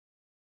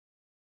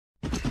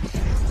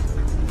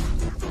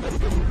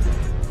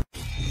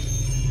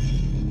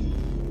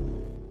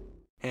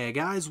Hey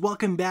guys,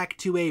 welcome back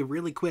to a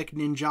really quick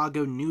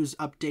Ninjago news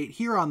update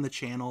here on the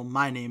channel.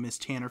 My name is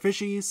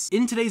TannerFishies.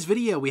 In today's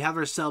video, we have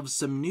ourselves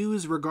some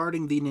news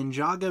regarding the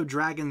Ninjago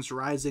Dragons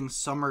Rising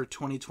Summer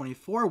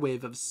 2024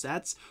 wave of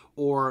sets,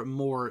 or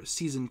more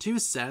Season 2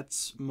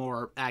 sets,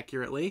 more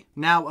accurately.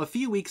 Now, a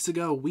few weeks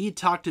ago, we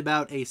talked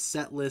about a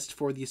set list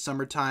for the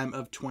summertime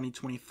of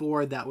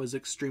 2024 that was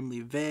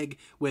extremely vague,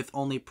 with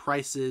only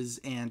prices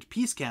and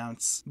piece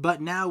counts. But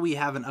now we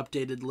have an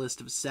updated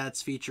list of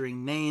sets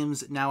featuring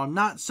names. Now, I'm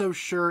not so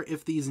sure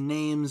if these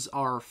names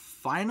are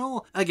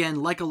final.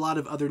 Again, like a lot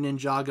of other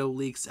Ninjago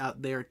leaks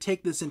out there,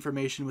 take this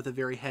information with a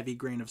very heavy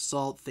grain of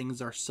salt. Things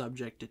are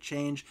subject to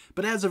change.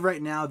 But as of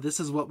right now,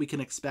 this is what we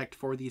can expect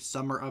for the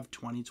summer of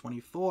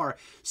 2024.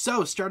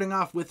 So, starting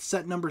off with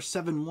set number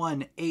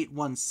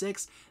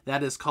 71816,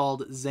 that is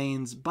called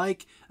Zane's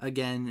Bike.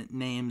 Again,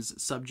 names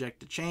subject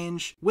to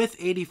change. With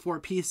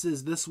 84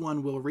 pieces, this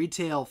one will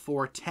retail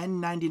for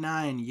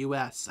 $10.99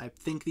 US. I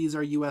think these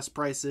are US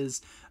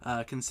prices,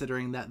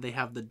 considering that they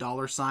have the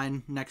dollar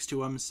sign next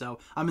to them, so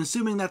I'm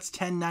assuming that's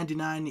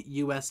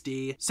 $10.99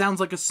 USD. Sounds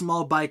like a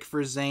small bike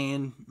for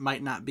Zane,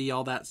 might not be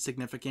all that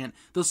significant.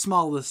 The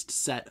smallest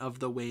set of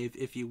the wave,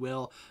 if you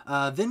will.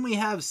 Then we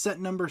have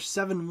set number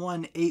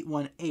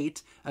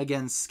 71818,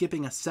 again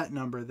skipping a set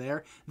number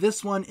there.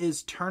 This one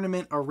is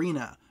Tournament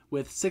Arena,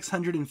 with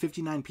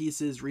 659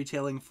 pieces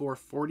retailing for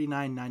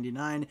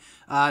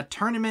 $49.99.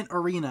 Tournament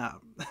Arena.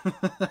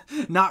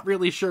 Not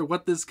really sure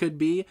what this could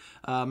be.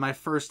 My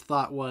first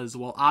thought was,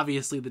 well,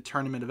 obviously the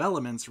Tournament of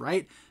Elements,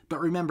 right? But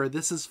remember,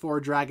 this is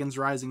for Dragons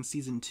Rising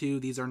Season 2.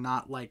 These are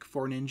not like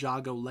for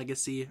Ninjago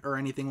Legacy or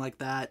anything like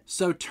that.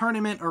 So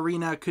Tournament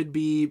Arena could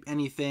be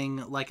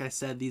anything. Like I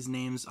said, these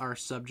names are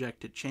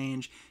subject to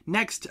change.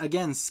 Next,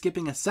 again,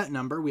 skipping a set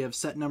number, we have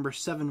set number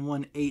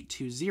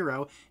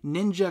 71820,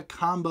 Ninja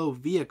Combo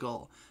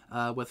Vehicle.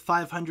 With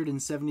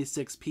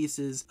 576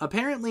 pieces,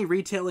 apparently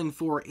retailing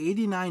for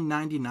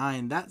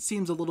 $89.99. That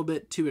seems a little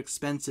bit too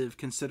expensive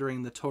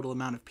considering the total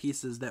amount of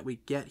pieces that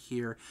we get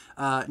here.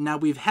 Now,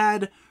 we've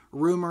had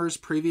rumors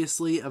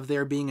previously of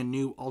there being a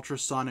new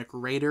ultrasonic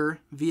raider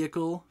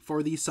vehicle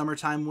for the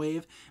summertime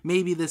wave.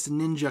 Maybe this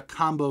Ninja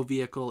Combo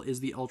Vehicle is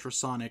the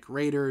ultrasonic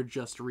raider,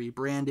 just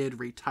rebranded,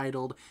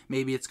 retitled.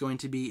 Maybe it's going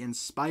to be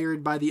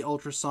inspired by the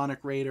ultrasonic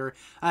raider.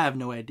 I have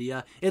no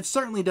idea. It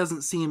certainly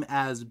doesn't seem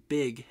as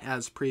big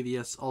as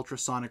previous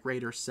ultrasonic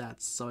raider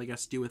sets, so I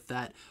guess do with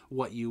that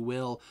what you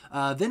will.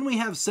 Then we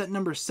have set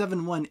number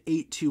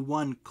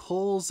 71821,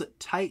 Cole's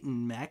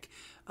Titan Mech.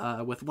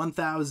 With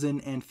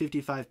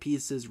 1,055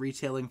 pieces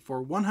retailing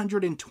for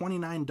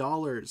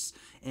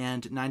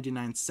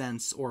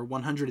 $129.99 or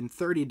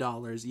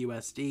 $130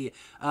 USD.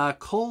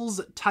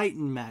 Cole's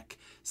Titan Mech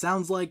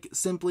sounds like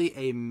simply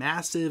a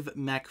massive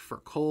mech for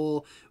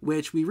Cole,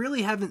 which we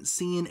really haven't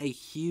seen a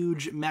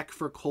huge mech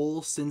for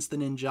Cole since the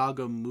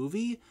Ninjago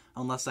movie,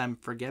 unless I'm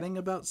forgetting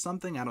about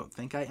something. I don't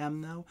think I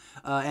am, though.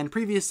 And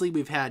previously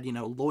we've had, you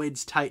know,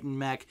 Lloyd's Titan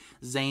Mech,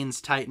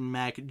 Zane's Titan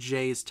Mech,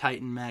 Jay's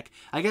Titan Mech.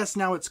 I guess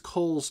now it's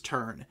Cole's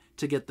turn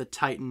to get the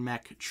Titan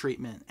Mech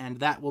treatment, and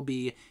that will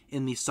be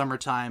in the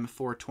summertime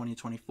for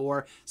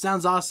 2024.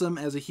 Sounds awesome.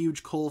 As a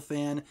huge Cole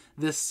fan,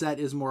 this set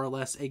is more or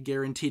less a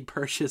guaranteed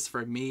purchase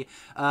for me.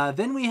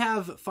 Then we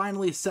have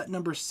finally set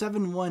number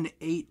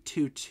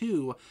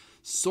 71822,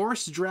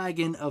 Source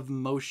Dragon of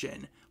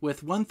Motion,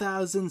 with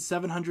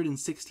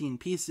 1,716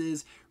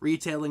 pieces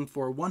retailing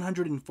for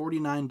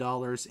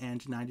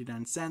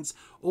 $149.99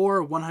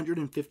 or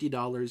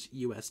 $150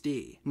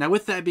 USD. Now,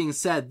 with that being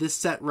said, this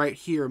set right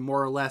here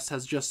more or less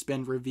has just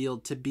been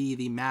revealed to be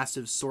the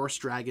massive Source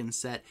Dragon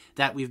set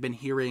that we've been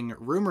hearing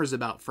rumors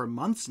about for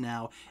months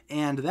now,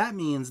 and that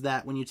means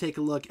that when you take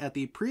a look at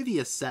the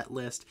previous set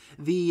list,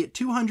 the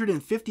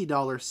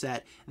 $250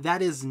 set,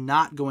 that is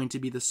not going to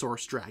be the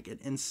Source Dragon.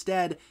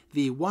 Instead,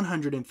 the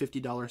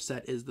 $150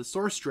 set is the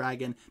Source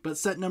Dragon, but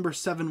set number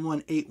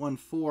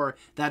 71814,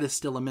 that is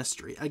still a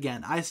mystery.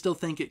 Again, I still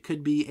think it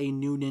could be a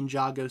new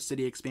Ninjago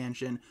City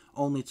expansion.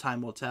 Only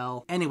time will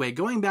tell. Anyway,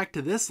 going back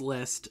to this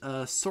list,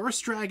 Source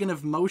Dragon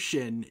of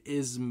Motion.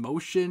 Is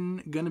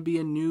Motion gonna be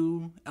a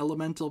new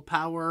elemental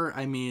power?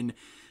 I mean,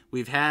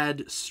 we've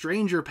had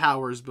stranger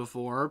powers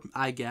before,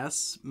 I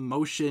guess.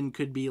 Motion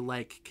could be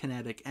like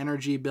kinetic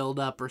energy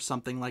buildup or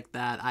something like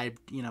that.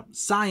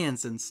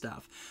 Science and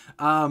stuff.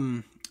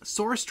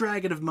 Source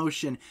Dragon of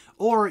Motion,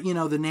 or,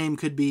 the name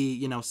could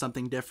be,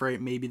 something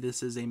different. Maybe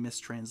this is a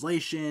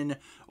mistranslation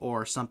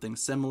or something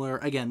similar.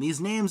 Again, these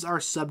names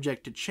are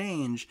subject to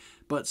change,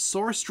 but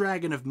Source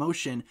Dragon of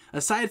Motion,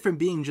 aside from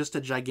being just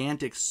a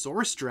gigantic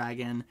Source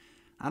Dragon,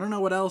 I don't know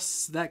what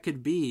else that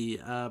could be.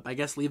 I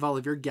guess leave all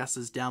of your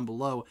guesses down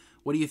below.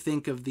 What do you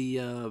think of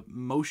the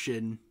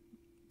motion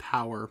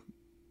power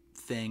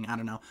thing. I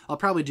don't know. I'll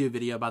probably do a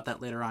video about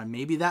that later on.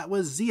 Maybe that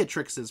was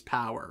Zeatrix's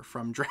power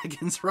from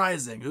Dragons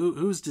Rising.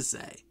 Who's to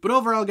say? But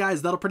overall,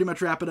 guys, that'll pretty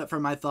much wrap it up for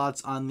my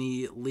thoughts on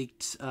the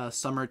leaked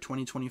summer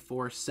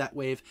 2024 set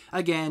wave.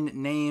 Again,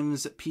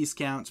 names, piece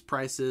counts,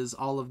 prices,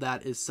 all of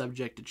that is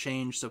subject to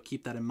change, so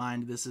keep that in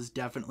mind. This is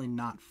definitely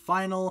not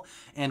final,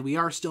 and we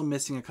are still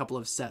missing a couple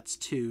of sets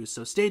too,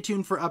 so stay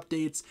tuned for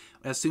updates.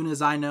 As soon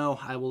as I know,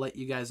 I will let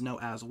you guys know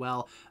as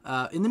well.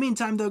 In the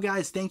meantime, though,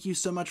 guys, thank you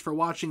so much for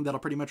watching. That'll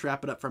pretty much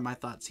wrap it up for my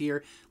thoughts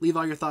here. Leave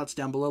all your thoughts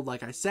down below,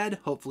 like I said.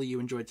 Hopefully you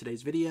enjoyed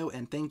today's video,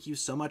 and thank you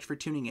so much for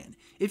tuning in.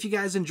 If you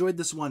guys enjoyed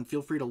this one,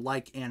 feel free to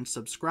like and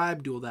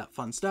subscribe, do all that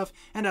fun stuff,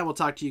 and I will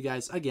talk to you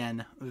guys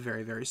again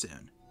very, very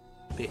soon.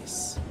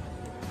 Peace.